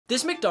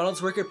This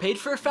McDonald's worker paid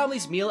for her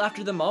family's meal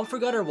after the mom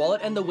forgot her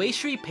wallet, and the way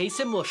she repays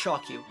him will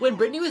shock you. When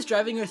Brittany was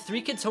driving her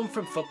 3 kids home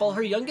from football,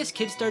 her youngest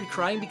kid started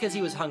crying because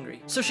he was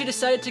hungry. So she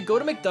decided to go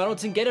to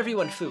McDonald's and get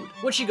everyone food.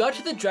 When she got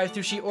to the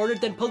drive-thru, she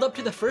ordered, then pulled up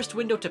to the first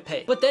window to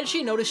pay. But then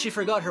she noticed she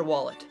forgot her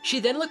wallet. She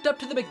then looked up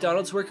to the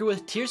McDonald's worker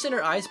with tears in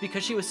her eyes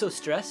because she was so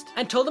stressed,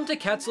 and told him to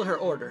cancel her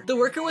order. The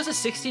worker was a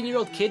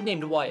 16-year-old kid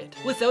named Wyatt.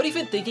 Without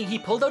even thinking, he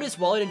pulled out his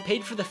wallet and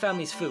paid for the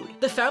family's food.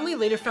 The family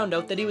later found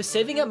out that he was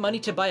saving up money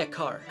to buy a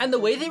car, and the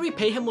way they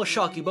repay him will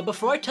shock you. But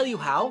before I tell you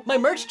how, my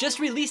merch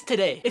just released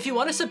today. If you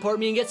want to support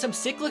me and get some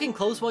sick looking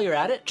clothes while you're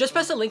at it, just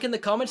press a link in the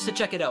comments to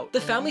check it out. The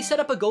family set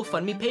up a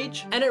GoFundMe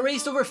page, and it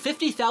raised over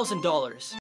 $50,000.